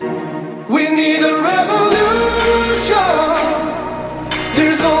We need a revolution.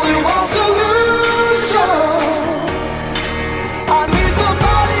 There's only one solution. I need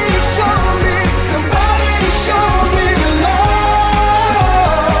somebody to show me the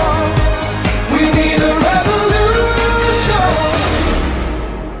love. We need a revolution.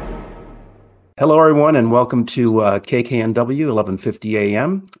 Hello, everyone, and welcome to KKNW 1150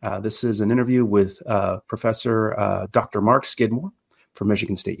 AM. This is an interview with Professor Dr. Mark Skidmore from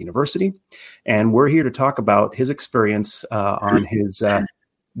Michigan State University, and we're here to talk about his experience on his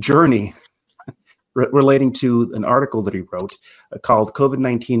journey relating to an article that he wrote called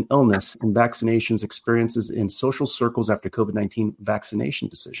COVID-19 Illness and Vaccinations Experiences in Social Circles After COVID-19 Vaccination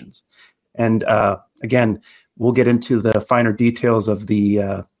Decisions. And again, we'll get into the finer details of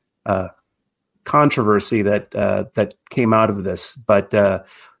the controversy that came out of this. But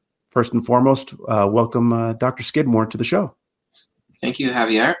first and foremost, welcome Dr. Skidmore to the show. Thank you,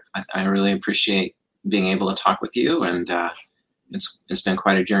 Javier. I really appreciate being able to talk with you, and it's been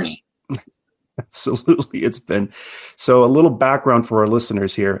quite a journey. Absolutely, it's been. So a little background for our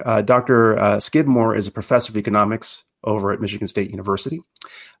listeners here. Dr. Skidmore is a professor of economics over at Michigan State University,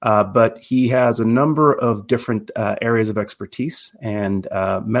 but he has a number of different areas of expertise, and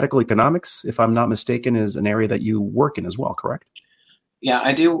medical economics, if I'm not mistaken, is an area that you work in as well, correct? Yeah,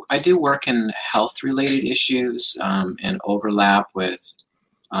 I do work in health-related issues and overlap with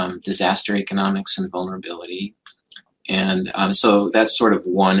disaster economics and vulnerability. And so that's sort of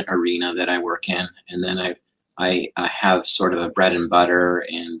one arena that I work in. And then I have sort of a bread and butter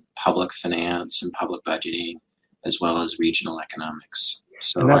in public finance and public budgeting, as well as regional economics.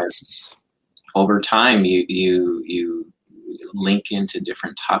 So over time, you link into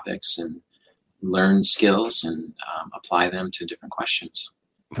different topics and learn skills and apply them to different questions.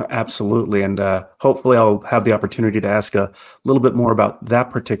 Absolutely. And hopefully I'll have the opportunity to ask a little bit more about that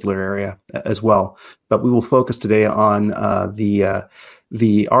particular area as well. But we will focus today on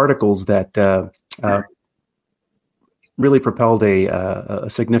the articles that really propelled a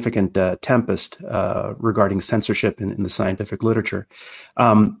significant tempest regarding censorship in the scientific literature.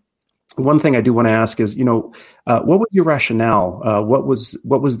 One thing I do want to ask is, what was your rationale? What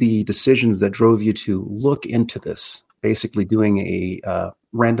was the decisions that drove you to look into this, basically doing a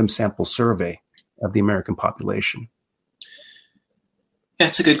random sample survey of the American population?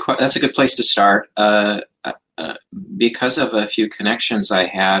 That's a good place to start. Because of a few connections I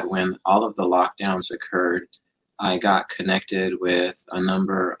had when all of the lockdowns occurred, I got connected with a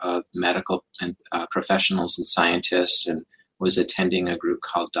number of medical and professionals and scientists, and was attending a group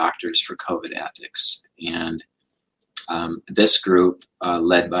called Doctors for COVID Ethics. And this group,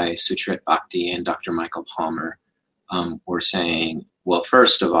 led by Suchrit Bhakdi and Dr. Michael Palmer, were saying, well,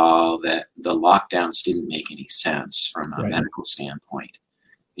 first of all, that the lockdowns didn't make any sense from a medical standpoint.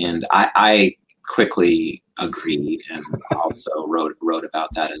 And I quickly agreed and also wrote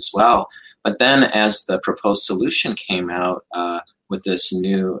about that as well. But then as the proposed solution came out with this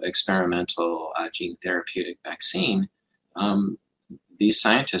new experimental gene therapeutic vaccine, these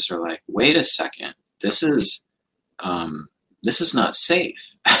scientists are like, wait a second, this is not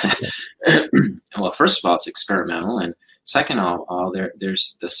safe. Well, first of all, it's experimental, and second of all,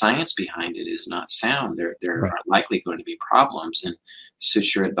 there's the science behind it is not sound. There are likely going to be problems, and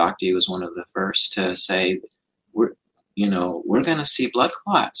Suchrit Bhakdi was one of the first to say, we're going to see blood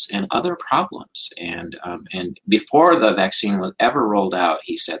clots and other problems. And before the vaccine was ever rolled out,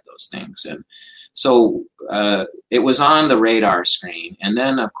 he said those things. And so it was on the radar screen. And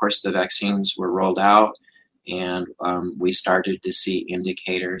then, of course, the vaccines were rolled out, and we started to see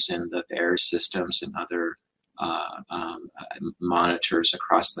indicators in the VAERS systems and other monitors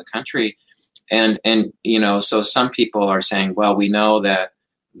across the country. And so some people are saying, well, we know that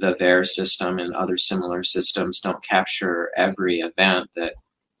the VAERS system and other similar systems don't capture every event that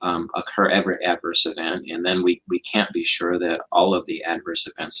every adverse event, and then we can't be sure that all of the adverse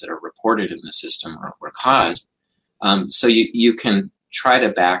events that are reported in the system were caused. So you can try to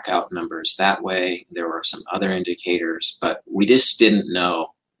back out numbers that way. There were some other indicators, but we just didn't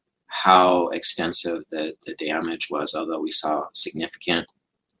know how extensive the damage was, although we saw significant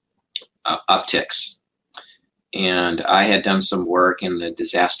upticks. And I had done some work in the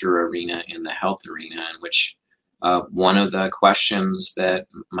disaster arena, in the health arena, in which one of the questions that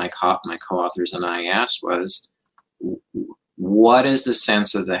my co-authors and I asked was, what is the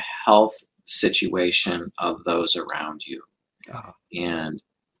sense of the health situation of those around you? And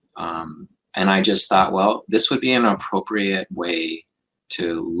I just thought, well, this would be an appropriate way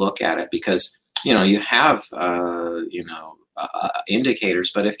to look at it, because you have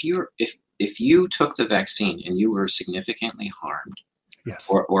indicators, but if you took the vaccine and you were significantly harmed, Yes.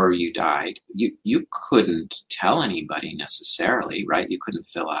 or you died, you couldn't tell anybody necessarily, right? You couldn't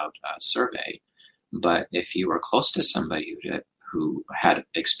fill out a survey. But if you were close to somebody who had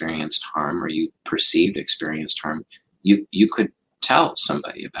experienced harm, or you perceived experienced harm, you could tell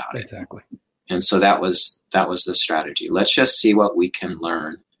somebody about it. Exactly. And so that was the strategy. Let's just see what we can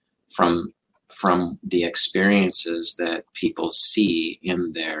learn from the experiences that people see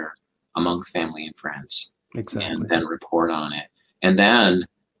among family and friends, Exactly. and then report on it. And then,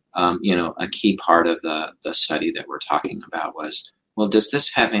 a key part of the study that we're talking about was, well, does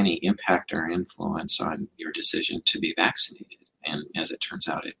this have any impact or influence on your decision to be vaccinated? And as it turns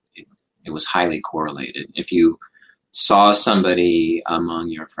out, it was highly correlated. If you saw somebody among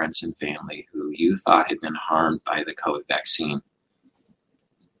your friends and family who you thought had been harmed by the COVID vaccine,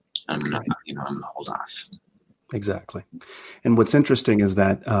 I'm going to hold off. Exactly. And what's interesting is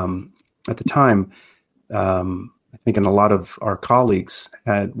that at the time, I think, and a lot of our colleagues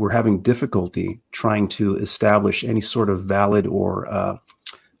were having difficulty trying to establish any sort of valid or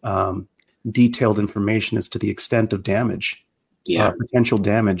detailed information as to the extent of damage, potential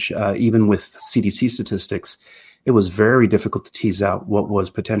damage. Even with CDC statistics, it was very difficult to tease out what was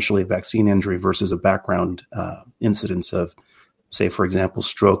potentially a vaccine injury versus a background incidence of, say, for example,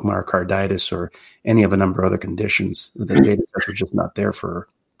 stroke, myocarditis, or any of a number of other conditions. The data sets were just not there for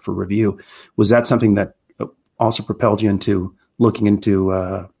review. Was that something that also propelled you into looking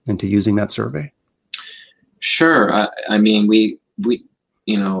into using that survey? Sure. I mean, we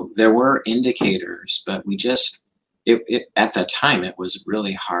there were indicators, but we just at the time it was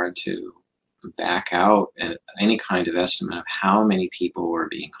really hard to back out any kind of estimate of how many people were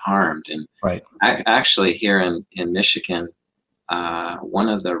being harmed. And right. Actually, here in Michigan, one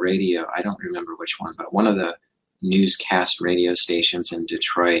of the radio, I don't remember which one, but one of the newscast radio stations in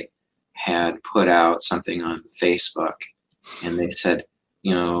Detroit had put out something on Facebook, and they said,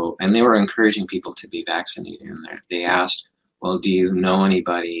 and they were encouraging people to be vaccinated. And they asked, well, do you know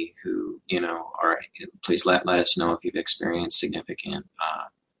anybody who, or please let us know if you've experienced significant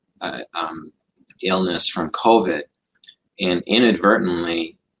illness from COVID. And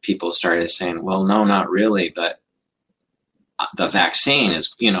inadvertently, people started saying, well, no, not really, but the vaccine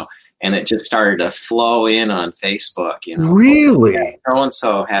is, and it just started to flow in on Facebook, Really?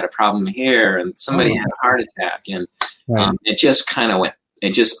 So-and-so had a problem here, and somebody had a heart attack. And it just kind of went,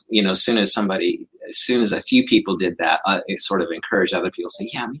 as soon as a few people did that, it sort of encouraged other people to say,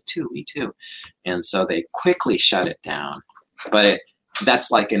 yeah, me too. And so they quickly shut it down. But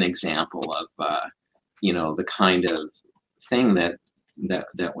that's like an example of, the kind of thing that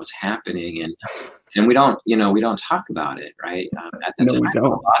was happening. And we don't talk about it, right? At the time, we don't. A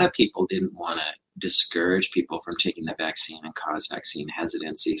lot of people didn't want to discourage people from taking the vaccine and cause vaccine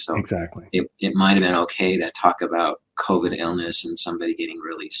hesitancy. So exactly, it might have been okay to talk about COVID illness and somebody getting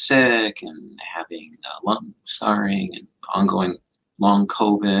really sick and having lung scarring and ongoing long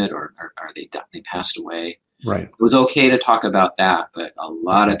COVID, or they passed away. Right. It was okay to talk about that, but a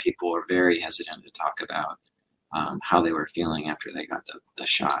lot of people were very hesitant to talk about how they were feeling after they got the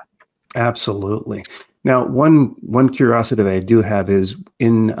shot. Absolutely. Now, one curiosity that I do have is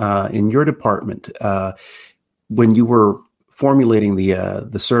in your department, when you were formulating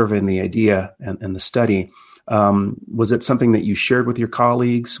the survey and the idea and the study, was it something that you shared with your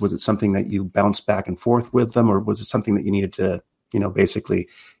colleagues? Was it something that you bounced back and forth with them, or was it something that you needed to, basically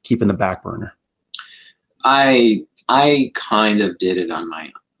keep in the back burner? I kind of did it on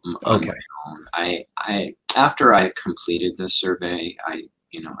my own. I after I completed the survey, I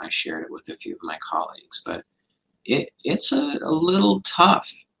shared it with a few of my colleagues, but it's a little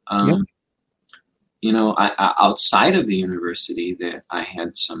tough. Outside of the university, that I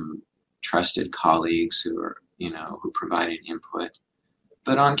had some trusted colleagues who provided input,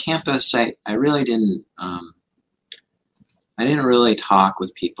 but on campus, I really didn't. I didn't really talk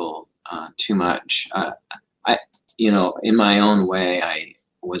with people too much. In my own way, I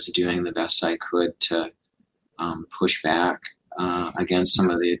was doing the best I could to push back against some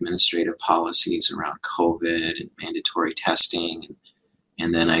of the administrative policies around COVID and mandatory testing,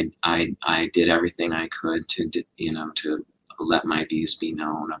 and then I did everything I could to let my views be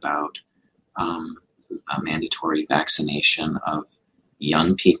known about a mandatory vaccination of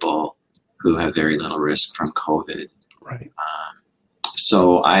young people who have very little risk from COVID. Right.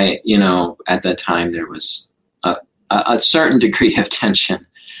 So at that time there was a certain degree of tension,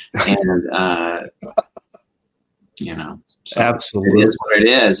 and so absolutely, it is what it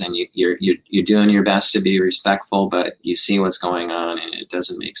is, and you're doing your best to be respectful, but you see what's going on, and it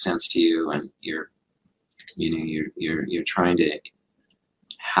doesn't make sense to you, and you're trying to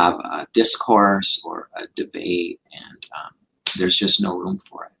have a discourse or a debate, and there's just no room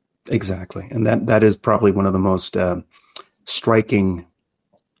for it. Exactly. And that is probably one of the most striking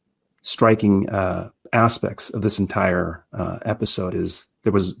aspects of this entire episode is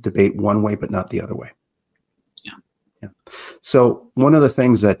there was debate one way, but not the other way. Yeah. So one of the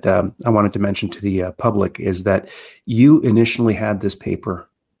things that I wanted to mention to the public is that you initially had this paper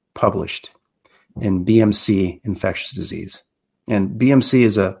published in BMC Infectious Disease. And BMC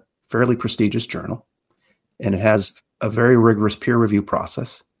is a fairly prestigious journal, and it has a very rigorous peer review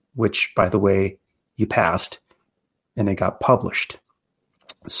process, which, by the way, you passed, and it got published.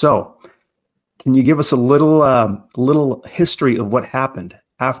 So can you give us a little history of what happened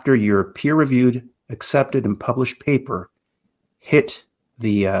after your peer-reviewed, accepted, and published paper hit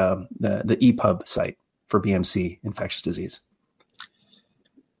the EPUB site for BMC Infectious Disease?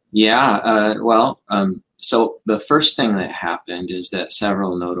 Yeah, so the first thing that happened is that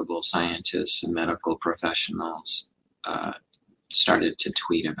several notable scientists and medical professionals started to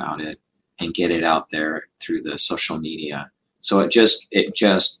tweet about it and get it out there through the social media. So it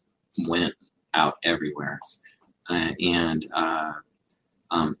just went out everywhere, and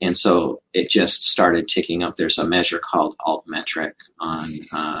so it just started ticking up. There's a measure called altmetric on,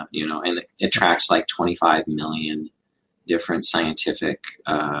 and it tracks like 25 million different scientific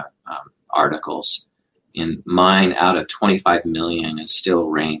articles. And mine out of 25 million is still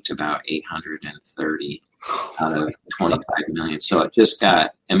ranked about 830 out of 25 million. So it just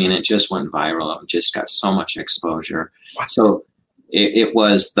went viral. It just got so much exposure. So it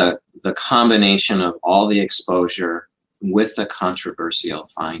was the combination of all the exposure with the controversial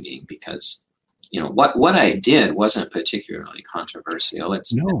finding, because, what I did wasn't particularly controversial.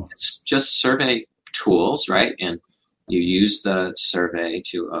 It's just survey tools, right? And you use the survey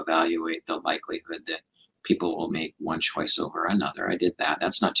to evaluate the likelihood that people will make one choice over another. I did that.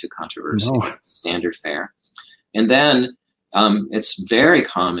 That's not too controversial. No. Standard fare. And then it's very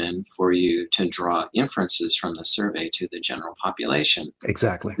common for you to draw inferences from the survey to the general population.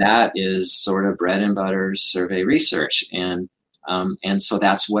 Exactly. That is sort of bread and butter survey research. And so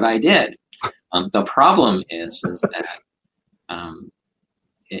that's what I did. The problem is that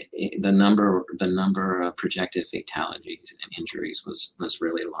the number of projected fatalities and injuries was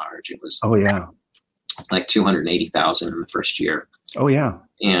really large. It was like 280,000 in the first year. Oh yeah.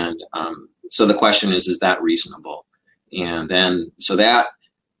 And so the question is that reasonable? And then so that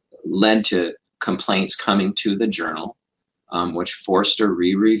led to complaints coming to the journal, which forced a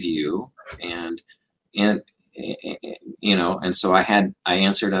re-review, and so I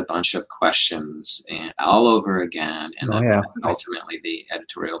answered a bunch of questions and all over again, and ultimately the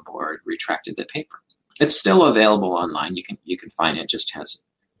editorial board retracted the paper. It's still available online. You can find it. Just has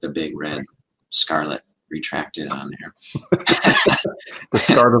the big red scarlet retracted on there. The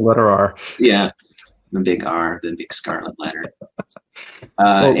scarlet letter R. Yeah, the big R, the big scarlet letter.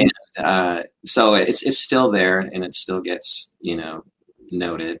 So it's still there, and it still gets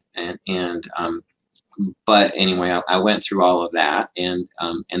noted, and but anyway, I went through all of that, and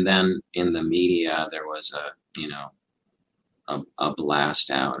then in the media there was a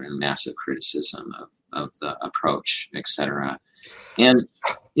blast out and massive criticism of the approach, etc. And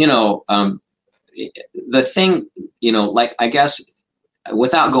the thing, I guess,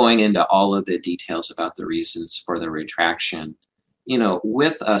 without going into all of the details about the reasons for the retraction,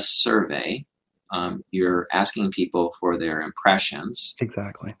 with a survey, you're asking people for their impressions.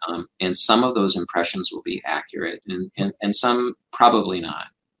 Exactly. And some of those impressions will be accurate and some probably not.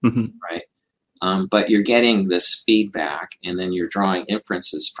 Mm-hmm. Right. But you're getting this feedback, and then you're drawing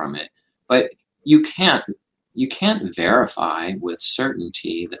inferences from it. But you can't verify with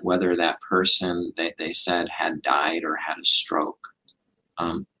certainty that whether that person that they said had died or had a stroke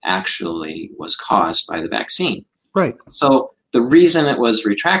actually was caused by the vaccine. Right. So the reason it was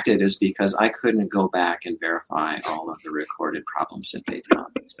retracted is because I couldn't go back and verify all of the recorded problems and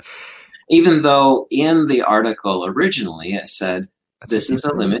fatalities. Even though in the article originally it said, this is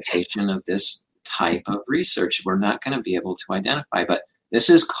a limitation of this type of research. We're not going to be able to identify, but this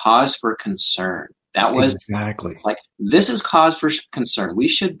is cause for concern. That was exactly like, this is cause for concern. We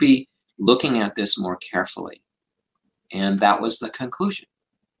should be looking at this more carefully. And that was the conclusion.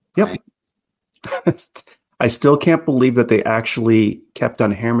 Yep. Right? I still can't believe that they actually kept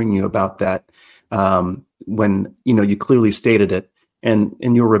on hammering you about that when you clearly stated it. And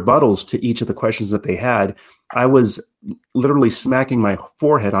in your rebuttals to each of the questions that they had, I was literally smacking my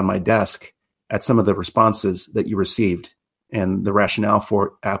forehead on my desk at some of the responses that you received. And the rationale for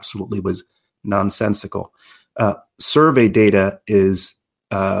it absolutely was nonsensical. Survey data is,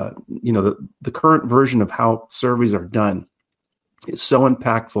 the current version of how surveys are done is so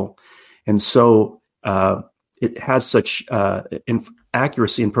impactful and so it has such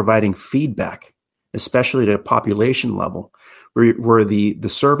accuracy in providing feedback, especially at a population level, where the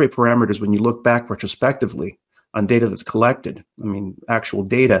survey parameters, when you look back retrospectively on data that's collected, I mean, actual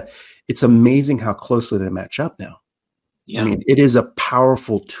data, it's amazing how closely they match up now. Yeah. I mean, it is a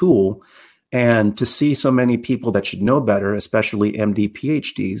powerful tool. And to see so many people that should know better, especially MD,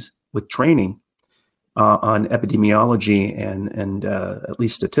 PhDs with training on epidemiology and at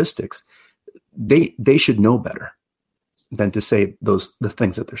least statistics, they should know better than to say the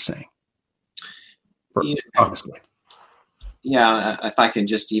things that they're saying. Honestly. Yeah, if I could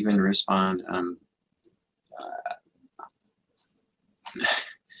just even respond.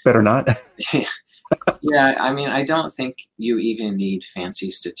 Better not. Yeah, I mean, I don't think you even need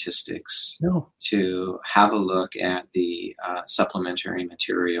fancy statistics to have a look at the supplementary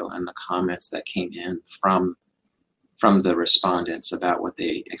material and the comments that came in from the respondents about what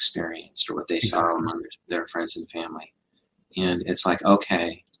they experienced or what they saw among their friends and family. And it's like,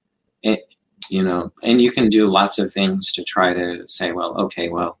 okay, and you can do lots of things to try to say, well, okay,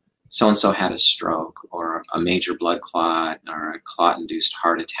 well, so-and-so had a stroke or a major blood clot or a clot-induced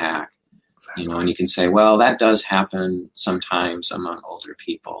heart attack. And you can say, well, that does happen sometimes among older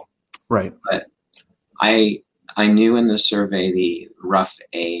people. Right. But I knew in the survey the rough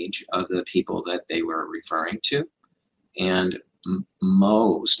age of the people that they were referring to. And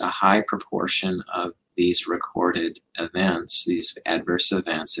a high proportion of these recorded events, these adverse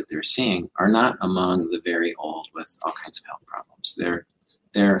events that they're seeing, are not among the very old with all kinds of health problems.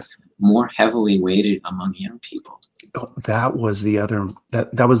 They're more heavily weighted among young people. That was the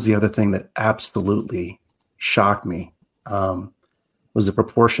other thing that absolutely shocked me, was the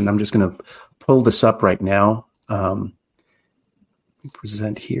proportion. I'm just going to pull this up right now.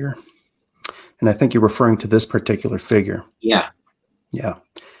 Present here. And I think you're referring to this particular figure. Yeah. Yeah.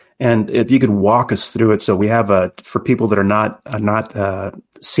 And if you could walk us through it. So we have for people that are not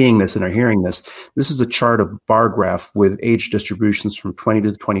seeing this and are hearing this, this is a chart of bar graph with age distributions from 20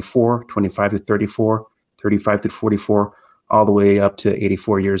 to 24, 25 to 34, 35 to 44, all the way up to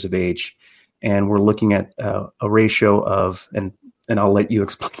 84 years of age. And we're looking at a ratio of, and I'll let you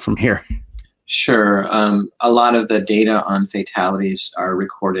explain from here. Sure. A lot of the data on fatalities are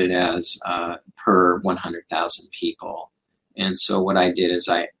recorded as per 100,000 people. And so what I did is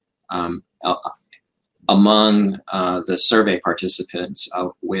among the survey participants,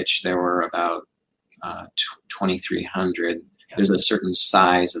 of which there were about 2,300, there's a certain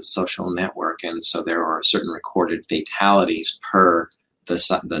size of social network, and so there are certain recorded fatalities per the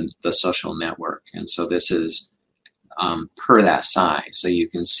social network, and so this is per that size. So you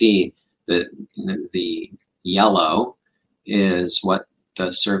can see that the yellow is what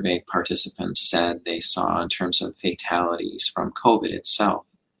the survey participants said they saw in terms of fatalities from COVID itself.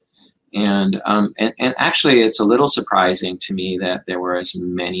 And actually, it's a little surprising to me that there were as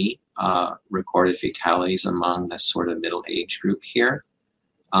many recorded fatalities among this sort of middle age group here.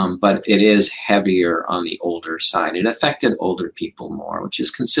 But it is heavier on the older side. It affected older people more, which is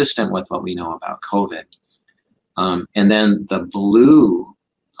consistent with what we know about COVID. And then the blue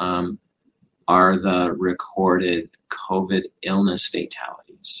are the recorded COVID illness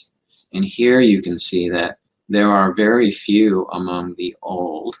fatalities. And here you can see that there are very few among the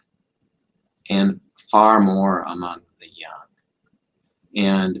old and far more among the young.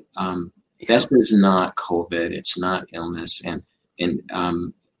 And this is not COVID, it's not illness, and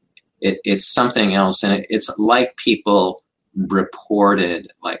it's something else. And it's like people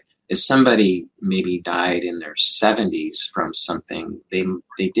reported, like if somebody maybe died in their 70s from something, they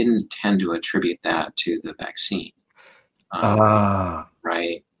didn't tend to attribute that to the vaccine.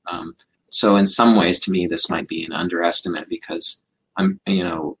 Right? So in some ways, to me, this might be an underestimate because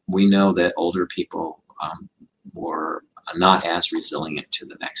we know that older people were not as resilient to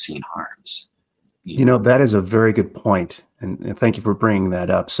the vaccine harms. That is a very good point, and thank you for bringing that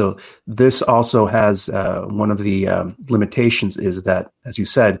up. So this also has one of the limitations is that, as you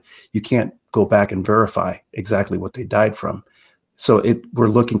said, you can't go back and verify exactly what they died from. So we're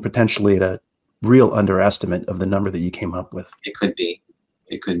looking potentially at a real underestimate of the number that you came up with. It could be.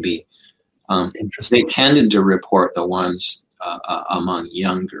 Interesting. They tended to report the ones among the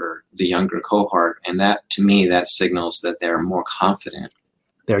younger cohort, and that, to me, that signals that they're more confident.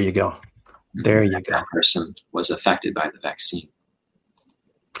 There you go. That person was affected by the vaccine.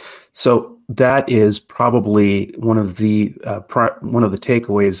 So that is probably one of the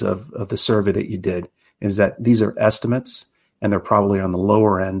takeaways of the survey that you did, is that these are estimates, and they're probably on the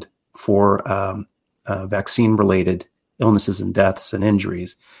lower end for vaccine-related illnesses and deaths and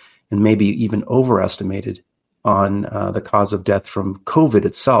injuries, and maybe even overestimated on the cause of death from COVID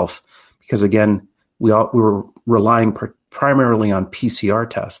itself, because again, we were relying primarily on PCR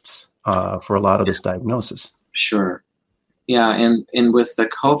tests for a lot of this diagnosis. Sure. Yeah, and with the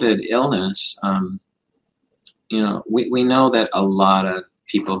COVID illness, we know that a lot of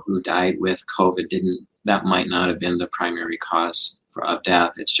people who died with COVID that might not have been the primary cause of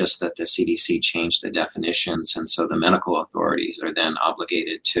death. It's just that the CDC changed the definitions, and so the medical authorities are then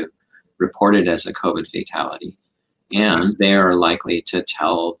obligated to report it as a COVID fatality. And they are likely to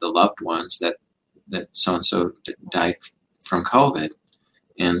tell the loved ones that so-and-so died from COVID.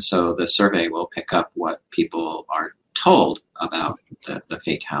 And so the survey will pick up what people are told about the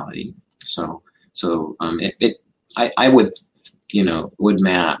fatality. I would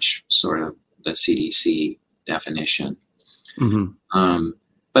match sort of the CDC definition. Mm-hmm.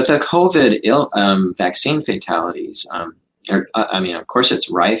 But the COVID vaccine fatalities, of course,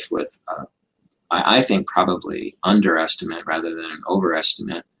 it's rife with, I think, probably underestimate rather than an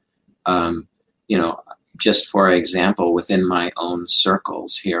overestimate. Just for example, within my own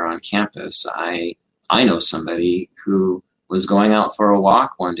circles here on campus, I know somebody who was going out for a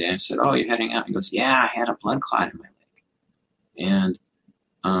walk one day. I said, "Oh, you're heading out?" He goes, "Yeah, I had a blood clot in my leg." And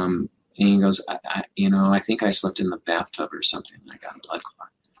he goes, I think I slipped in the bathtub or something. I got a blood clot.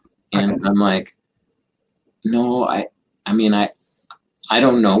 And I'm like, no, I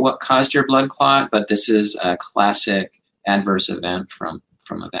don't know what caused your blood clot, but this is a classic adverse event from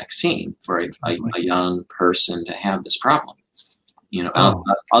a vaccine for a young person to have this problem.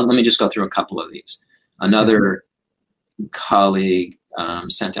 Let me just go through a couple of these. Another colleague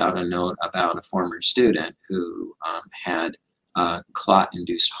sent out a note about a former student who had a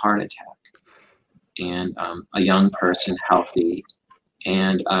clot-induced heart attack, and a young person, healthy,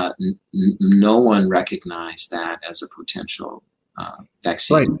 and no one recognized that as a potential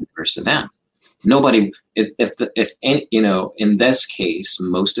vaccine adverse event. Nobody, in this case,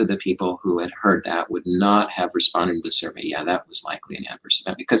 most of the people who had heard that would not have responded to the survey. Yeah, that was likely an adverse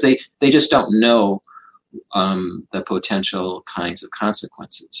event, because they just don't know the potential kinds of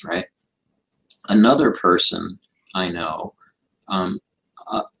consequences, right? Another person I know,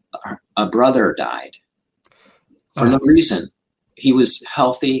 a brother died for no reason. He was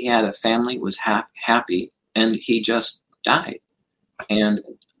healthy, he had a family, was happy, and he just died. And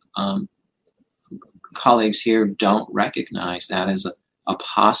colleagues here don't recognize that as a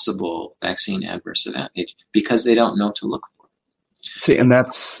possible vaccine adverse event because they don't know to look for it. See, and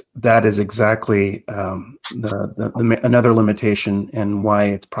that is exactly another limitation, and why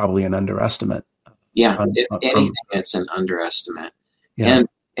it's probably an underestimate. Yeah, if anything, it's an underestimate. Yeah.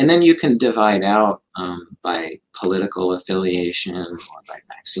 And then you can divide out by political affiliation or by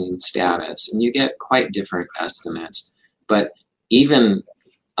vaccine status, and you get quite different estimates. But even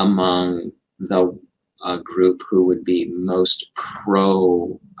among the group who would be most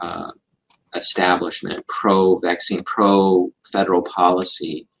pro-establishment, pro-vaccine, pro-federal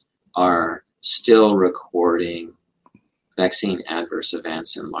policy, are still recording vaccine adverse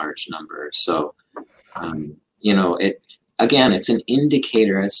events in large numbers. So, it's an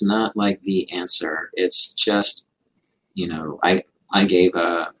indicator. It's not like the answer. It's just, I gave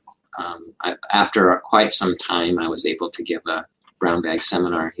after quite some time, I was able to give a brown bag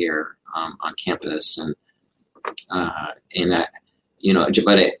seminar here on campus, and that,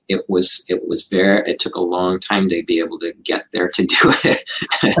 but it took a long time to be able to get there to do it.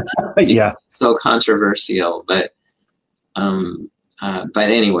 Yeah. So controversial, but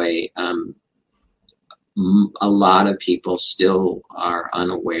anyway, a lot of people still are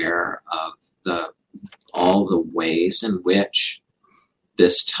unaware of all the ways in which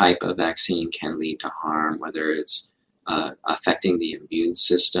this type of vaccine can lead to harm, whether it's affecting the immune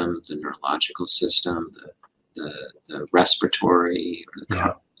system, the neurological system, the respiratory,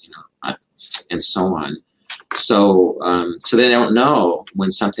 or and so on. So they don't know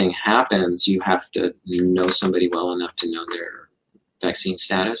when something happens. You have to know somebody well enough to know their vaccine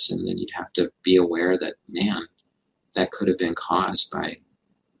status, and then you'd have to be aware that, man, that could have been caused by.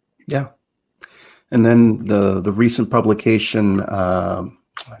 Yeah. And then the recent publication, I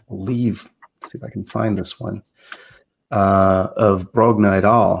believe, let's see if I can find this one, of Brogna et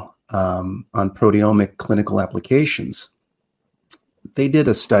al. On proteomic clinical applications. They did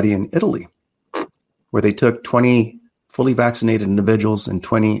a study in Italy where they took 20 fully vaccinated individuals and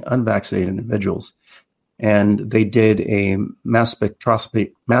 20 unvaccinated individuals, and they did a mass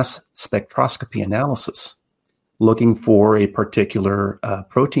spectroscopy analysis looking for a particular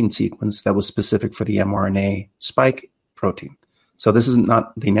protein sequence that was specific for the mRNA spike protein. So this is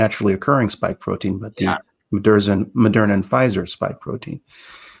not the naturally occurring spike protein, but the Moderna and Pfizer spike protein.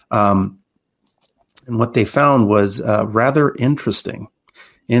 And what they found was rather interesting,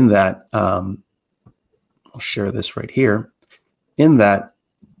 in that I'll share this right here, in that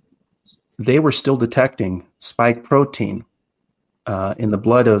they were still detecting spike protein in the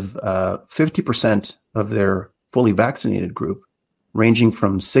blood of 50% of their fully vaccinated group, ranging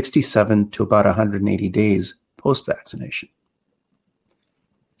from 67 to about 180 days post-vaccination.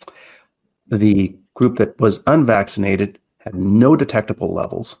 The group that was unvaccinated had no detectable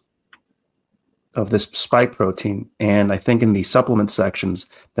levels of this spike protein. And I think in the supplement sections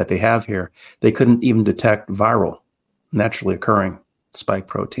that they have here, they couldn't even detect viral, naturally occurring spike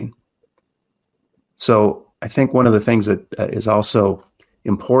protein. So I think one of the things that is also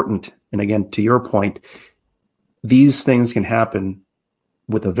important, and again, to your point, these things can happen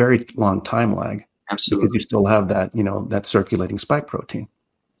with a very long time lag. Absolutely. Because you still have that, that circulating spike protein.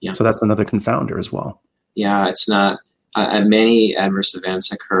 Yeah. So that's another confounder as well. Yeah, it's not, many adverse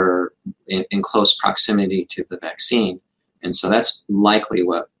events occur in close proximity to the vaccine. And so that's likely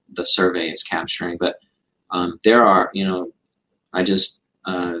what the survey is capturing. But there are, I just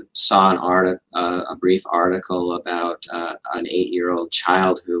saw a brief article about an 8-year-old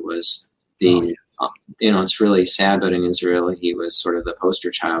child who was it's really sad, but in Israel, he was sort of the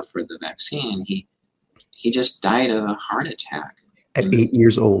poster child for the vaccine. He just died of a heart attack. At 8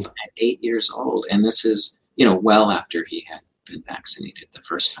 years old. At 8 years old. And this is, well after he had been vaccinated the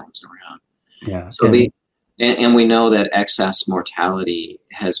first times around. Yeah. So and we know that excess mortality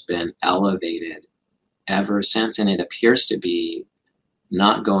has been elevated ever since, and it appears to be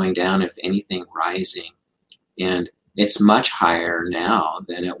not going down, if anything, rising. And it's much higher now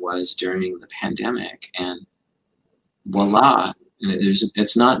than it was during the pandemic. And voila,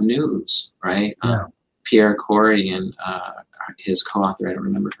 it's not news, right? Yeah. Pierre Corey and his co-author, I don't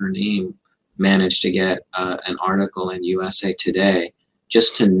remember her name, managed to get an article in USA Today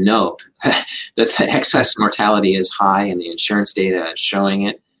just to note that the excess mortality is high and the insurance data is showing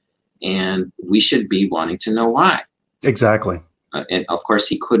it. And we should be wanting to know why. Exactly. And of course,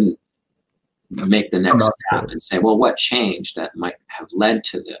 he couldn't make the next step and say, well, what changed that might have led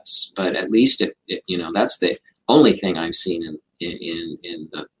to this? But at least it that's the only thing I've seen in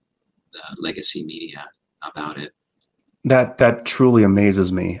the legacy media about it. That truly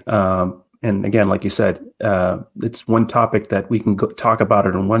amazes me. And again, like you said, it's one topic that we can talk about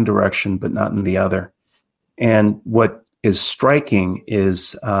it in one direction, but not in the other. And what is striking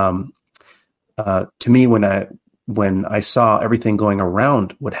is, to me, when I saw everything going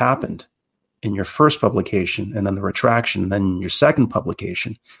around what happened in your first publication and then the retraction, and then your second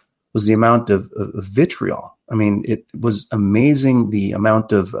publication, was the amount of vitriol. I mean, it was amazing the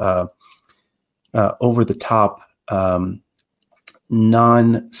amount of over-the-top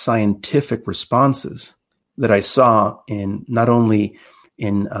non-scientific responses that I saw in not only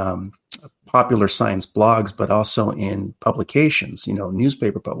in popular science blogs, but also in publications,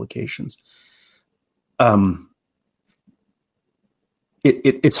 newspaper publications.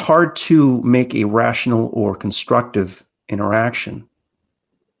 It's hard to make a rational or constructive interaction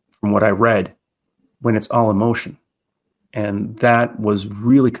from what I read when it's all emotion. And that was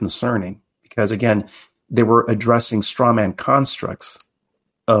really concerning because, again, they were addressing straw man constructs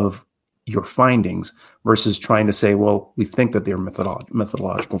of your findings versus trying to say, well, we think that they're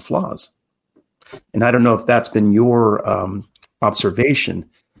methodological flaws. And I don't know if that's been your observation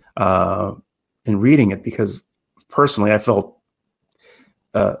in reading it, because personally I felt,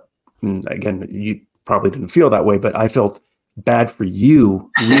 again, you probably didn't feel that way, but I felt bad for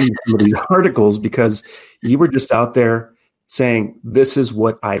you reading some of these articles because you were just out there saying, this is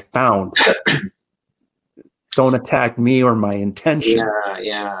what I found. Don't attack me or my intention.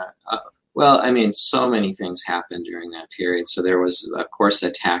 Yeah. Well, I mean, so many things happened during that period. So there was, of course,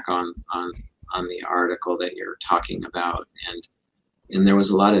 attack on the article that you're talking about, and there was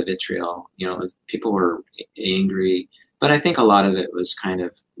a lot of vitriol. People were angry, but I think a lot of it was kind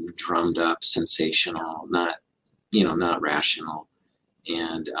of drummed up, sensational, not rational,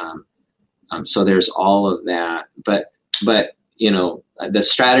 and so there's all of that. But the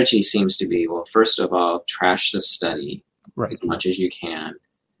strategy seems to be, well, first of all, trash the study as much as you can,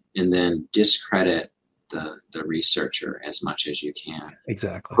 and then discredit the researcher as much as you can.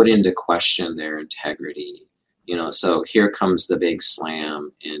 Exactly. Put into question their integrity. So here comes the big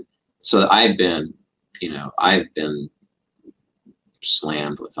slam. And so I've been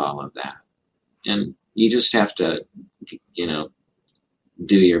slammed with all of that. And you just have to,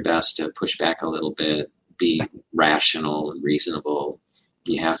 do your best to push back a little bit, be rational and reasonable.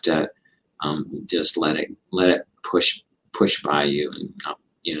 You have to just let it push by you, and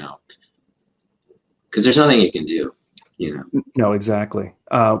because there's nothing you can do. No, exactly.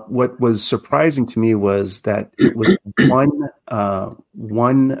 What was surprising to me was that it was one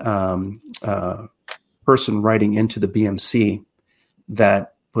person writing into the BMC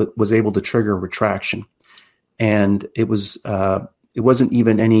that was able to trigger a retraction. And it wasn't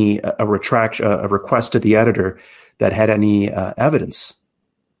even a request to the editor that had any evidence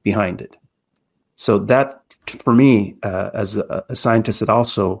behind it. So that, for me, as a scientist that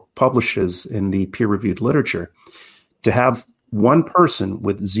also publishes in the peer-reviewed literature, to have one person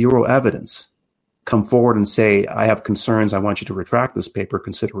with zero evidence come forward and say, I have concerns, I want you to retract this paper,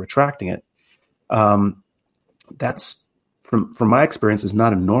 consider retracting it. That's, from my experience, is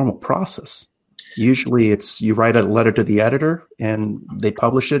not a normal process. Usually it's you write a letter to the editor and they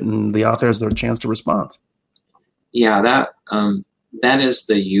publish it and the author has their chance to respond. Yeah, that is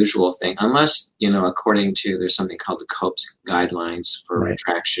the usual thing, unless, according to, there's something called the COPE guidelines for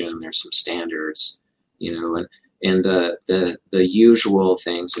retraction. There's some standards, and the usual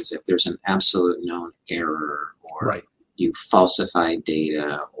things is if there's an absolute known error, or you falsify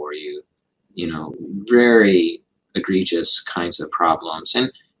data, or you very egregious kinds of problems.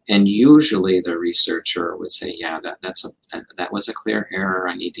 And usually the researcher would say, yeah, that was a clear error.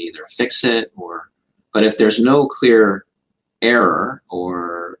 I need to either fix it but if there's no clear error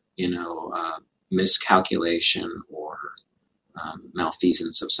or, miscalculation or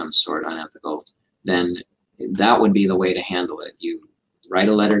malfeasance of some sort, unethical, then that would be the way to handle it. You write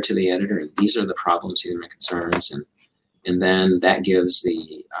a letter to the editor, and these are the problems, these are my concerns, and then that gives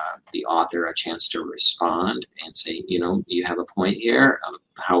the author a chance to respond and say, you have a point here,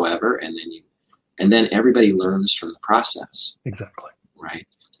 however, and then everybody learns from the process. Exactly. Right.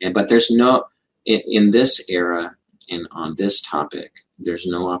 But there's no, in this era and on this topic, there's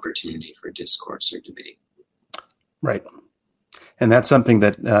no opportunity for discourse or debate. Right. And that's something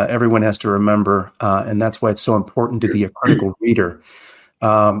that everyone has to remember. And that's why it's so important to be a critical reader.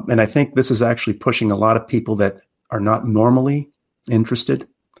 And I think this is actually pushing a lot of people that are not normally interested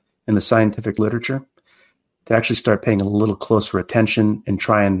in the scientific literature to actually start paying a little closer attention and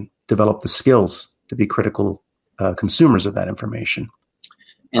try and develop the skills to be critical consumers of that information.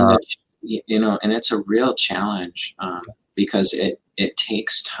 And and it's a real challenge because it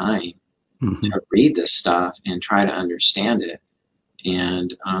takes time to read this stuff and try to understand it,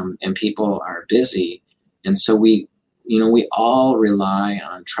 and people are busy, and so we all rely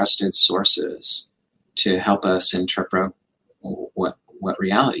on trusted sources to help us interpret what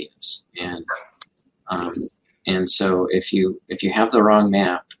reality is, and so if you have the wrong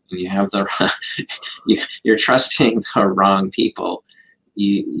map and you have you're trusting the wrong people,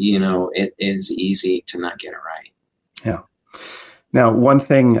 it is easy to not get it right. Yeah. Now, one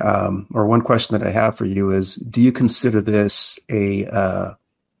thing or one question that I have for you is: do you consider this the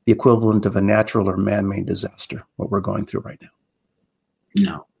equivalent of a natural or man-made disaster? What we're going through right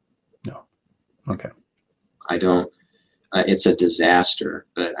now? No. Okay. I don't. It's a disaster,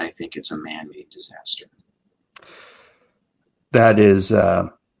 but I think it's a man-made disaster. That is,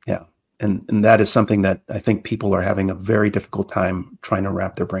 and that is something that I think people are having a very difficult time trying to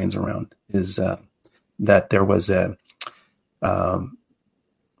wrap their brains around. Is that there was an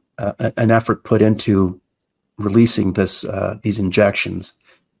effort put into releasing these injections,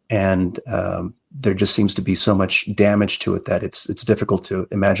 and there just seems to be so much damage to it that it's difficult to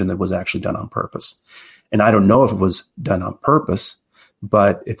imagine that it was actually done on purpose. And I don't know if it was done on purpose,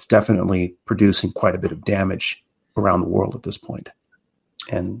 but it's definitely producing quite a bit of damage around the world at this point.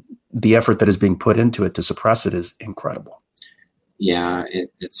 And the effort that is being put into it to suppress it is incredible. Yeah,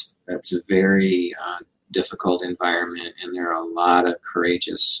 it's a very difficult environment, and there are a lot of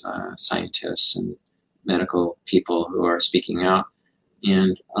courageous scientists and medical people who are speaking out,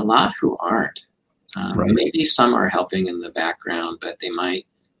 and a lot who aren't. Maybe some are helping in the background, but they might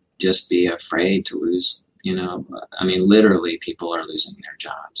just be afraid to lose. Literally, people are losing their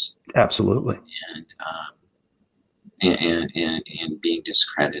jobs. Absolutely. And being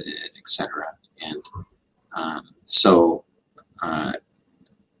discredited, etc. And so,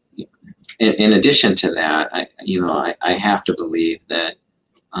 in addition to that, I have to believe that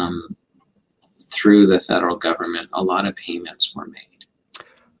through the federal government, a lot of payments were made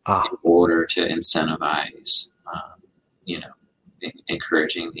in order to incentivize,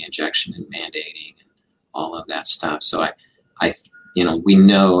 encouraging the injection and mandating and all of that stuff. So we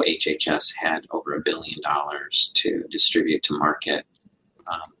know HHS had over $1 billion to distribute to market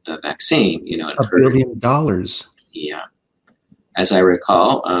the vaccine. $1 billion. Yeah, as I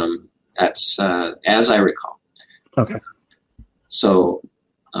recall. As I recall. Okay. So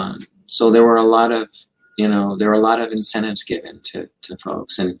there were a lot of incentives given to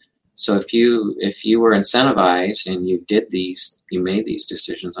folks, and so if you were incentivized and you made these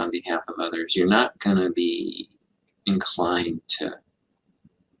decisions on behalf of others, you're not going to be inclined to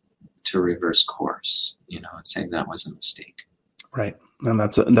reverse course, and say that was a mistake. Right. And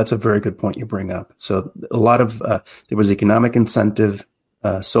that's a very good point you bring up. So a lot of there was economic incentive,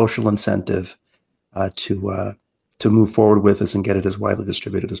 social incentive to move forward with this and get it as widely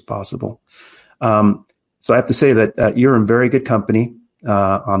distributed as possible. So I have to say that you're in very good company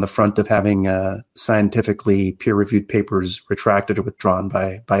on the front of having scientifically peer-reviewed papers retracted or withdrawn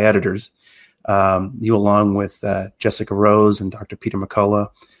by editors. You, along with Jessica Rose and Dr. Peter McCullough,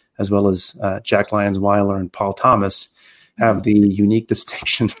 as well as Jack Lyons-Weiler and Paul Thomas, have the unique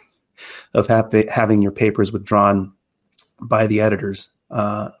distinction of having your papers withdrawn by the editors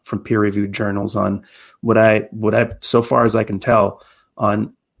from peer-reviewed journals on what I so far as I can tell,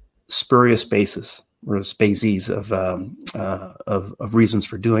 on spurious basis or species of reasons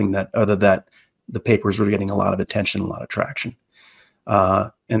for doing that, other that the papers were getting a lot of attention, a lot of traction.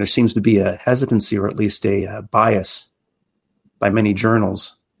 And there seems to be a hesitancy, or at least a bias by many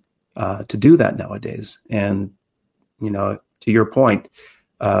journals to do that nowadays. And, to your point,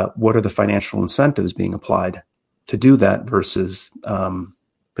 what are the financial incentives being applied to do that versus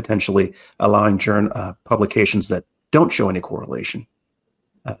potentially allowing publications that don't show any correlation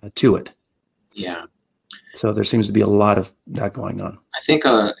to it? Yeah. So there seems to be a lot of that going on. I think,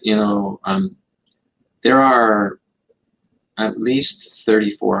 there are at least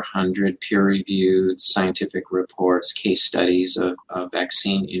 3,400 peer-reviewed scientific reports, case studies of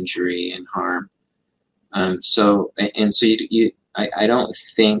vaccine injury and harm. So I don't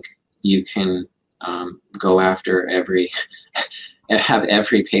think you can go after have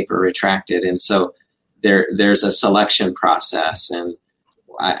every paper retracted, and so there's a selection process, and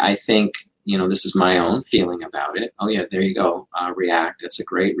I think this is my own feeling about it. Oh yeah, there you go. React. It's a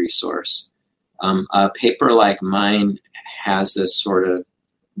great resource. A paper like mine has this sort of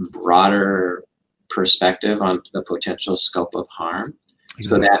broader perspective on the potential scope of harm.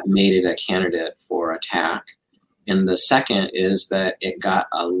 So that made it a candidate for attack. And the second is that it got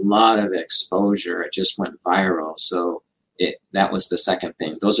a lot of exposure. It just went viral. So that was the second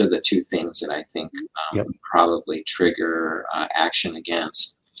thing. Those are the two things that I think probably trigger action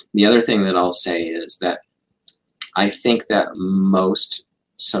against. The other thing that I'll say is that I think that most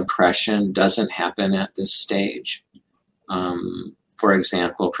suppression doesn't happen at this stage. For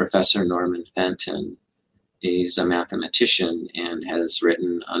example, Professor Norman Fenton, he's a mathematician and has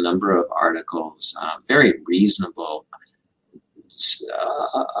written a number of articles, very reasonable,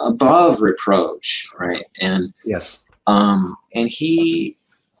 above reproach, right? And yes, and he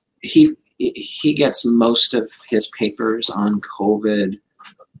gets most of his papers on COVID.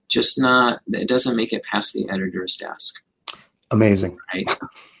 It doesn't make it past the editor's desk. Amazing, right?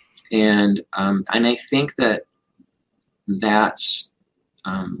 And I think that's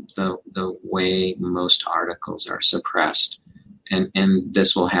the way most articles are suppressed, and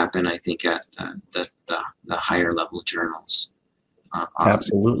this will happen, I think, at the higher level journals.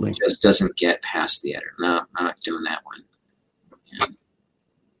 Absolutely, it just doesn't get past the editor. No, I'm not doing that one. Yeah.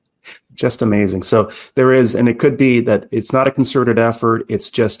 Just amazing. So there is, and it could be that it's not a concerted effort. It's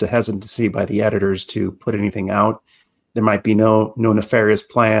just a hesitancy by the editors to put anything out. There might be no nefarious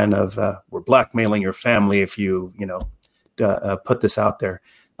plan of we're blackmailing your family if you put this out there,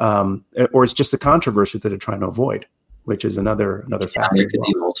 or it's just a controversy that they're trying to avoid, which is another factor. There could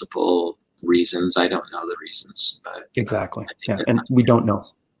be multiple reasons. I don't know the reasons, but exactly, and we don't know.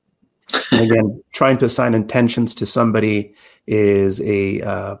 And again, trying to assign intentions to somebody is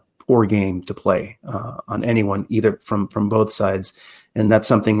a poor game to play on anyone, either from both sides, and that's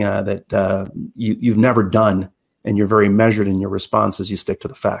something that you've never done. And you're very measured in your responses. You stick to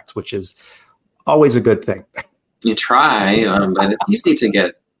the facts, which is always a good thing. You try, but it's easy to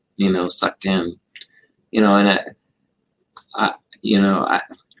get, sucked in, and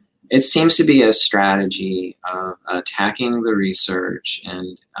it seems to be a strategy of attacking the research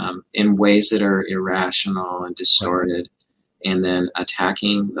and in ways that are irrational and distorted, and then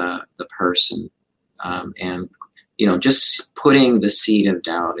attacking the person, and just putting the seed of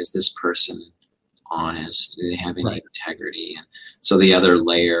doubt: is this person honest? Do they have any integrity? And so the other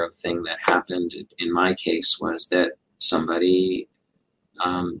layer of thing that happened in my case was that somebody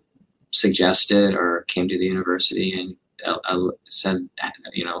suggested or came to the university and said,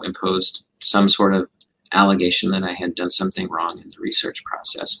 imposed some sort of allegation that I had done something wrong in the research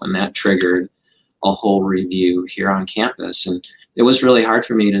process, when that triggered a whole review here on campus. And it was really hard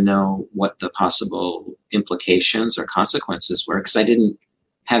for me to know what the possible implications or consequences were, because I didn't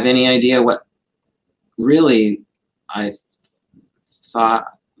have any idea what really I thought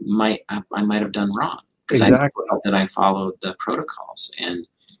I might have done wrong, because I felt that I followed the protocols. And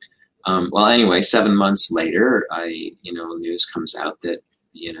anyway, 7 months later, news comes out that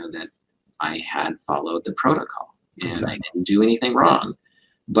that I had followed the protocol and Exactly. I didn't do anything wrong.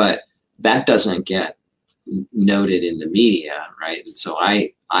 But that doesn't get noted in the media, right? And so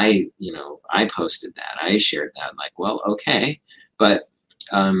I posted that, I shared that, like, well, okay, but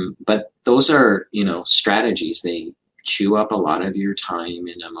those are, strategies. They chew up a lot of your time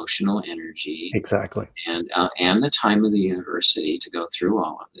and emotional energy, Exactly. and the time of the university to go through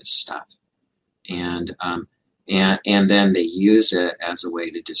all of this stuff, and then they use it as a way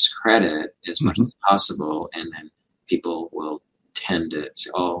to discredit as much as possible, and then people will tend to say,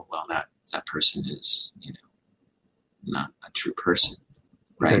 oh, well, that person is, not a true person,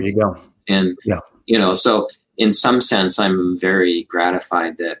 right? There you go. And Yeah. So in some sense, I'm very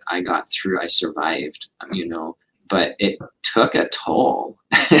gratified that I got through, I survived, but it took a toll.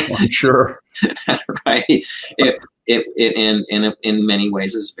 I'm sure. Right? It in many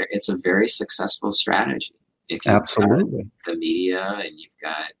ways it's a very successful strategy. If you've Absolutely. got the media and you've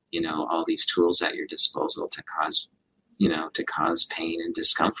got, all these tools at your disposal to cause pain and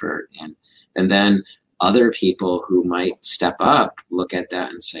discomfort, and then other people who might step up look at that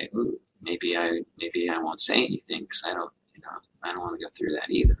and say, ooh, maybe I won't say anything because I don't want to go through that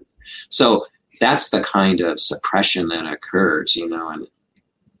either. So that's the kind of suppression that occurs,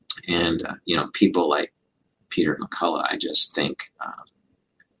 and people like Peter McCullough, I just think,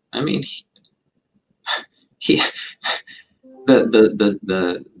 he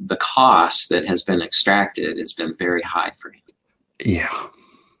the cost that has been extracted has been very high for him. Yeah.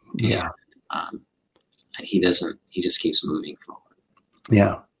 Yeah. And, he just keeps moving forward.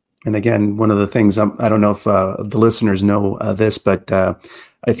 Yeah. And again, one of the things, I don't know if the listeners know this, but I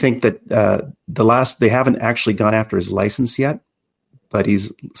think that they haven't actually gone after his license yet, but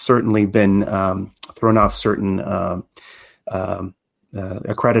he's certainly been thrown off certain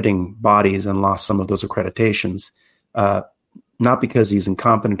accrediting bodies and lost some of those accreditations, not because he's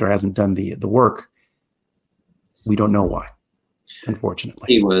incompetent or hasn't done the work. We don't know why, unfortunately.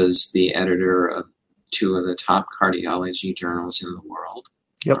 He was the editor of 2 of the top cardiology journals in the world.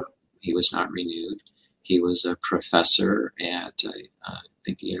 Yep. He was not renewed. He was a professor at, I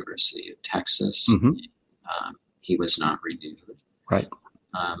think, the University of Texas. He was not renewed. Right.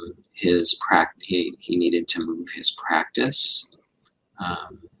 He needed to move his practice.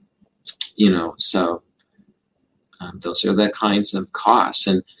 So those are the kinds of costs,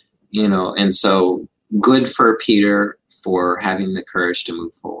 and so good for Peter for having the courage to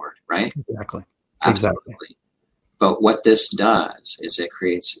move forward, right? Exactly. Absolutely. Exactly. But what this does is it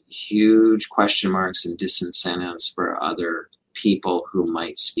creates huge question marks and disincentives for other people who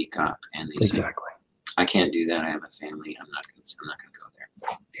might speak up, and they say, I can't do that. I have a family. I'm not going to go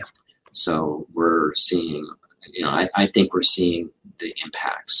there. Yeah. So we're seeing, I think we're seeing the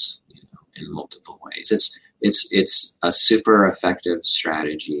impacts, in multiple ways. It's a super effective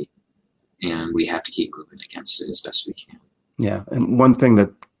strategy, and we have to keep moving against it as best we can. Yeah. And one thing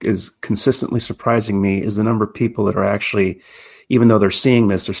that is consistently surprising me is the number of people that are actually, even though they're seeing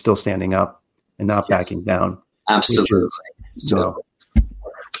this, they're still standing up and not backing down. Absolutely. So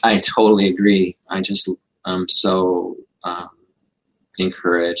I totally agree. I'm so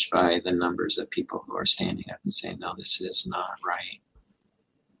encouraged by the numbers of people who are standing up and saying, no, this is not right.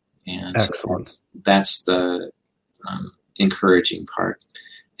 And excellent. So that's the encouraging part.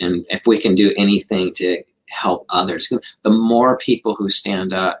 And if we can do anything to help others, the more people who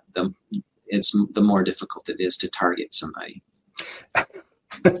stand up, the more difficult it is to target somebody.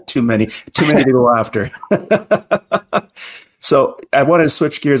 Too many to go after. So I wanted to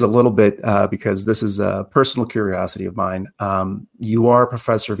switch gears a little bit because this is a personal curiosity of mine. You are a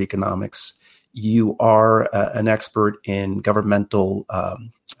professor of economics. You are an expert in governmental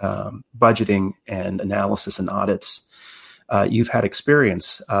budgeting and analysis and audits. You've had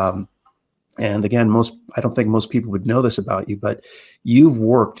experience. And again, I don't think most people would know this about you, but you've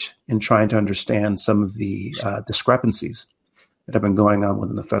worked in trying to understand some of the discrepancies that have been going on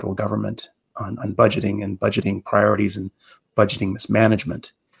within the federal government on budgeting and budgeting priorities and budgeting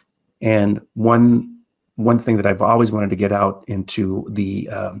mismanagement. And one thing that I've always wanted to get out into the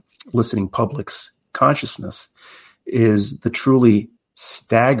listening public's consciousness is the truly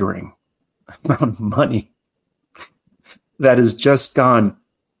staggering amount of money that has just gone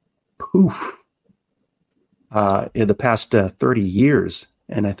poof in the past 30 years.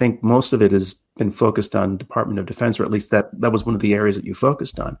 And I think most of it has been focused on Department of Defense, or at least that was one of the areas that you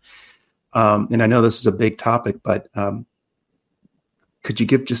focused on. And I know this is a big topic, but could you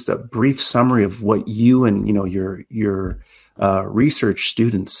give just a brief summary of what you and your research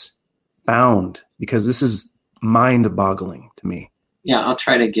students found? Because this is mind-boggling to me. Yeah, I'll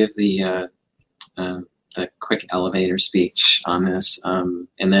try to give the the quick elevator speech on this, and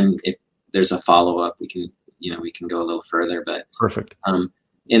then if there's a follow up, we can go a little further. But Perfect.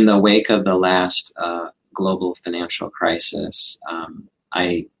 In the wake of the last global financial crisis,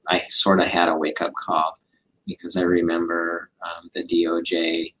 I sort of had a wake up call, because I remember the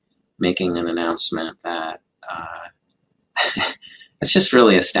DOJ making an announcement that it's just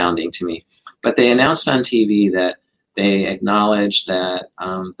really astounding to me. But they announced on TV that they acknowledged that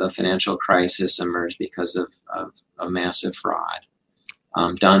the financial crisis emerged because of a massive fraud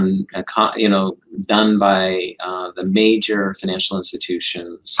done by the major financial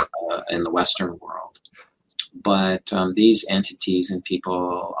institutions in the Western world. But these entities and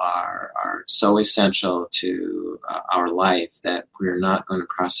people are so essential to our life that we're not going to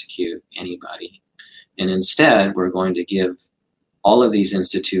prosecute anybody. And instead, we're going to give all of these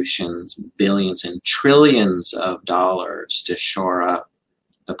institutions billions and trillions of dollars to shore up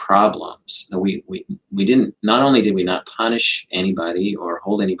the problems. We didn't, not only did we not punish anybody or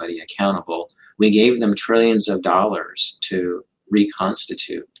hold anybody accountable, we gave them trillions of dollars to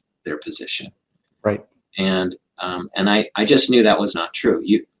reconstitute their position. Right. And I just knew that was not true.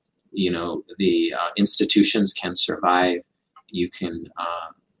 The institutions can survive. You can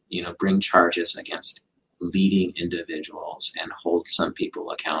bring charges against leading individuals and hold some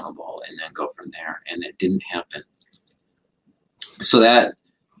people accountable, and then go from there. And it didn't happen. So that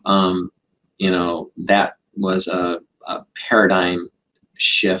that was a paradigm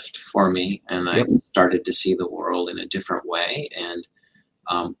shift for me, and I started to see the world in a different way. And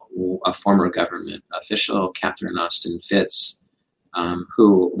a former government official, Catherine Austin Fitz,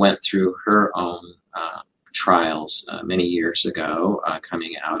 who went through her own trials many years ago,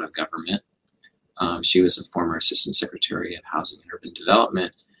 coming out of government. She was a former assistant secretary of Housing and Urban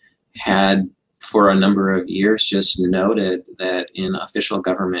Development, had for a number of years just noted that in official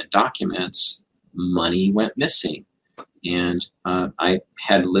government documents, money went missing. And I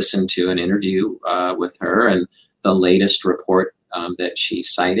had listened to an interview with her, and the latest report that she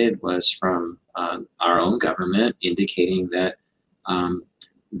cited was from our own government, indicating that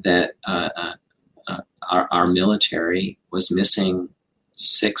our military was missing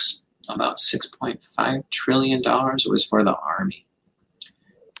about $6.5 trillion. It was for the Army.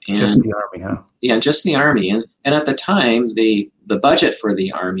 And, just the Army, huh? Yeah, just the Army. And at the time, the budget for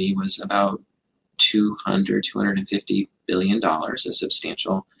the Army was about $250 billion, a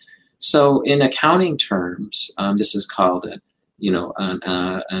substantial. So in accounting terms, this is called an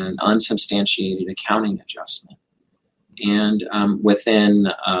unsubstantiated accounting adjustment. And within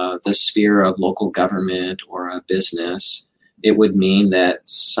the sphere of local government or a business, it would mean that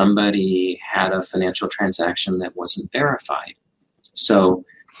somebody had a financial transaction that wasn't verified. So,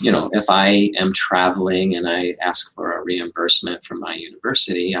 if I am traveling and I ask for a reimbursement from my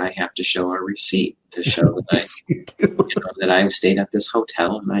university, I have to show a receipt to show that that I stayed at this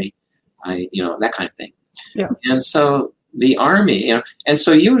hotel, and I that kind of thing. Yeah. And so the Army, and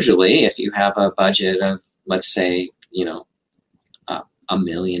so usually if you have a budget of, let's say, $1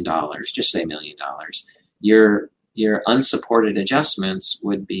 million, just say $1 million, your unsupported adjustments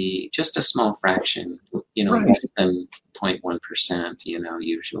would be just a small fraction, right, less than 0.1%,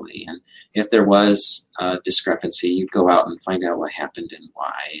 usually. And if there was a discrepancy, you'd go out and find out what happened and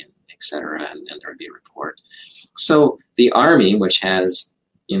why, and et cetera, and then there'd be a report. So the Army, which has,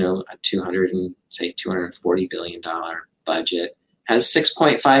 a $240 billion budget, has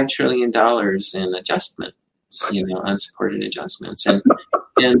 $6.5 trillion in adjustments, unsupported adjustments. And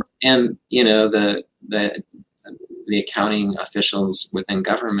the accounting officials within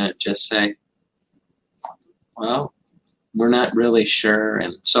government just say, well, we're not really sure.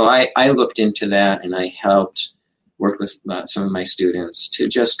 And so I looked into that, and I worked with some of my students to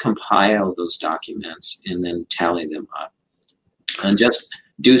just compile those documents and then tally them up and just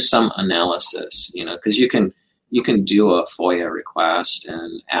do some analysis, because you can do a FOIA request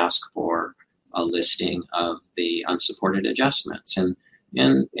and ask for a listing of the unsupported adjustments. And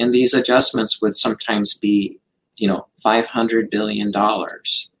these adjustments would sometimes be, $500 billion.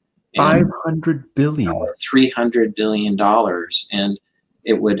 $500 billion. $300 billion. And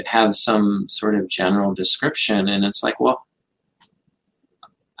it would have some sort of general description. And it's like, well,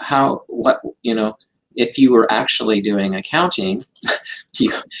 if you were actually doing accounting,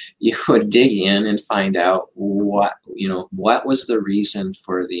 you would dig in and find out what was the reason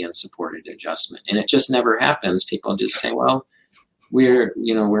for the unsupported adjustment. And it just never happens. People just say, well, we're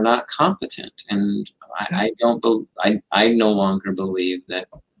not competent. And I no longer believe that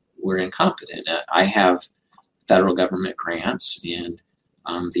we're incompetent. I have federal government grants, and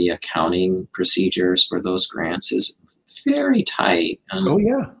the accounting procedures for those grants is very tight.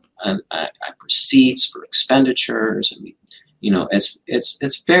 receipts for expenditures, and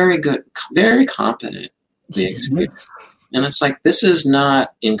it's very good, very competent. The executive. And it's like, this is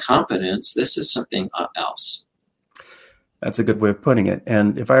not incompetence. This is something else. That's a good way of putting it.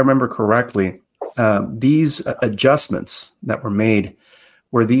 And if I remember correctly, these adjustments that were made,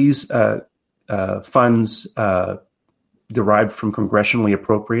 were these funds derived from congressionally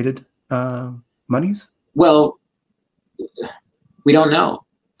appropriated monies? Well, we don't know.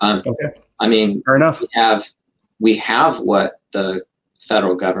 Okay. I mean, fair enough. We have what the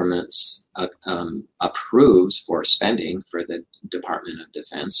federal government approves for spending for the Department of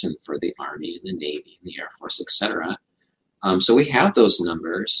Defense and for the Army and the Navy and the Air Force, etc. So we have those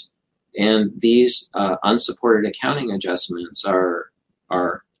numbers, and these unsupported accounting adjustments are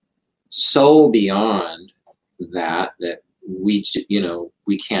so beyond that we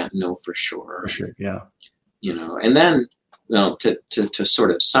can't know for sure. For sure, yeah. And then to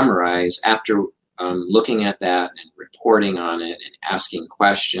sort of summarize, after looking at that and reporting on it and asking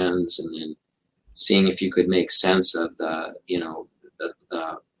questions, and then seeing if you could make sense of the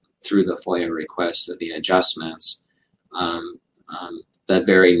through the FOIA requests of the adjustments, the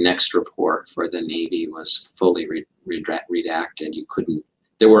very next report for the Navy was fully redacted.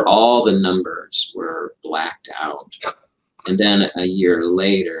 All the numbers were blacked out. And then a year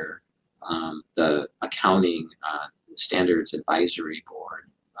later, the Accounting Standards Advisory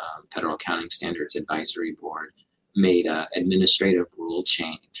Board, Federal Accounting Standards Advisory Board, made an administrative rule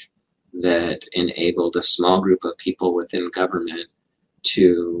change that enabled a small group of people within government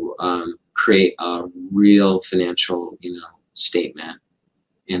to create a real financial, statement,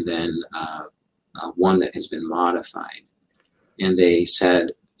 and then one that has been modified. And they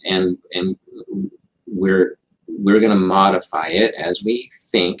said, and we're going to modify it as we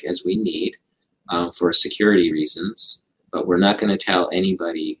think, as we need, for security reasons, but we're not going to tell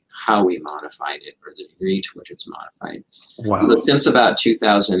anybody how we modified it or the degree to which it's modified. Wow. So since about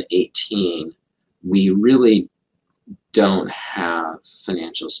 2018, we really don't have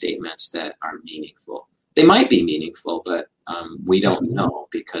financial statements that are meaningful. They might be meaningful, but we don't know,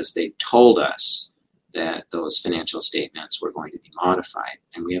 because they told us that those financial statements were going to be modified,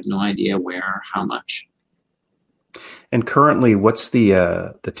 and we have no idea where or how much. And currently, what's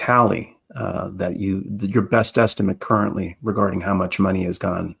the tally your best estimate currently regarding how much money has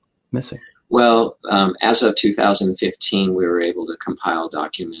gone missing? Well, as of 2015, we were able to compile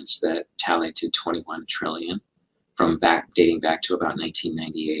documents that tallied to 21 trillion dating back to about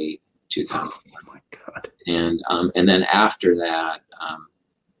 1998, 2000. Oh my God! And then after that,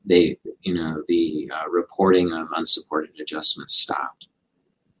 the reporting of unsupported adjustments stopped.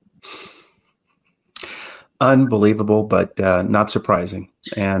 Unbelievable, but not surprising.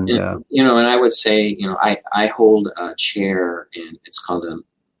 And and I would say, I hold a chair it's called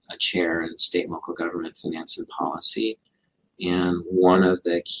a chair in state and local government finance and policy. And one of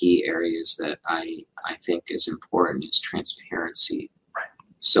the key areas that I think is important is transparency. Right.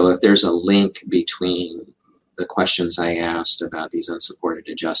 So if there's a link between the questions I asked about these unsupported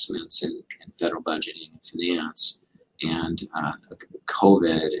adjustments in federal budgeting and finance and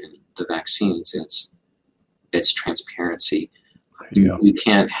COVID and the vaccines, it's transparency. You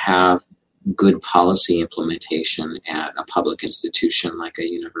can't have good policy implementation at a public institution like a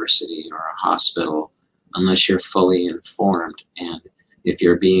university or a hospital unless you're fully informed. And if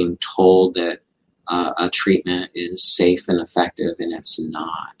you're being told that a treatment is safe and effective and it's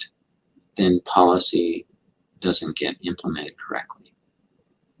not, then policy doesn't get implemented correctly.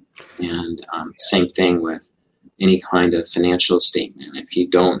 And same thing with any kind of financial statement. If you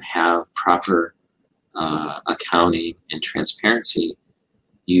don't have proper accounting and transparency,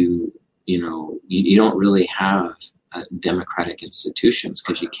 you don't really have democratic institutions,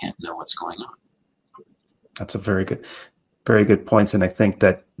 because you can't know what's going on. That's a very good points, and I think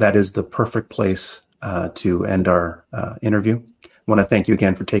that is the perfect place to end our interview. I want to thank you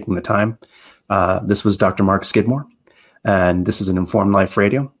again for taking the time. This was Dr. Mark Skidmore, and this is an Informed Life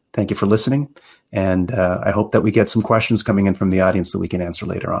Radio. Thank you for listening, and I hope that we get some questions coming in from the audience that we can answer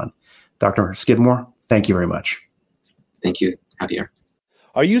later on. Dr. Skidmore, thank you very much. Thank you, Javier.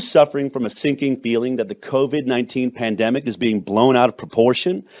 Are you suffering from a sinking feeling that the COVID-19 pandemic is being blown out of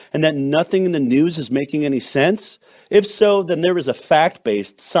proportion and that nothing in the news is making any sense? If so, then there is a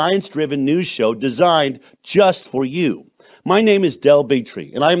fact-based, science-driven news show designed just for you. My name is Del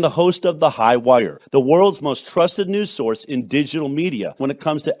Bigtree, and I am the host of The High Wire, the world's most trusted news source in digital media when it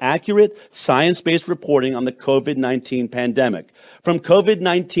comes to accurate, science-based reporting on the COVID-19 pandemic. From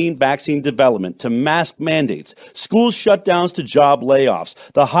COVID-19 vaccine development to mask mandates, school shutdowns to job layoffs,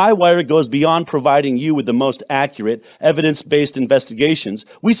 The High Wire goes beyond providing you with the most accurate, evidence-based investigations.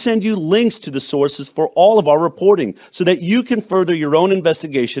 We send you links to the sources for all of our reporting so that you can further your own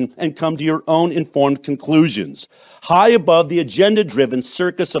investigation and come to your own informed conclusions. High above the agenda-driven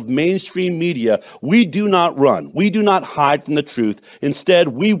circus of mainstream media, we do not run. We do not hide from the truth. Instead,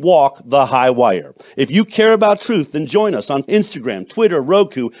 we walk the high wire. If you care about truth, then join us on Instagram, Twitter,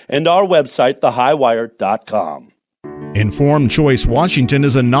 Roku, and our website, thehighwire.com. Informed Choice Washington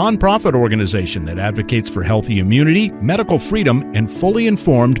is a nonprofit organization that advocates for healthy immunity, medical freedom, and fully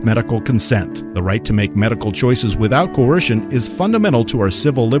informed medical consent. The right to make medical choices without coercion is fundamental to our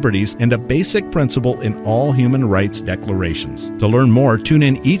civil liberties and a basic principle in all human rights declarations. To learn more, tune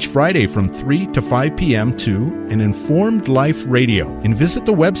in each Friday from 3 to 5 p.m. to An Informed Life Radio and visit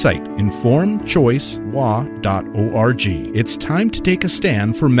the website informedchoicewa.org. It's time to take a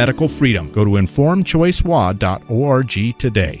stand for medical freedom. Go to informedchoicewa.org today.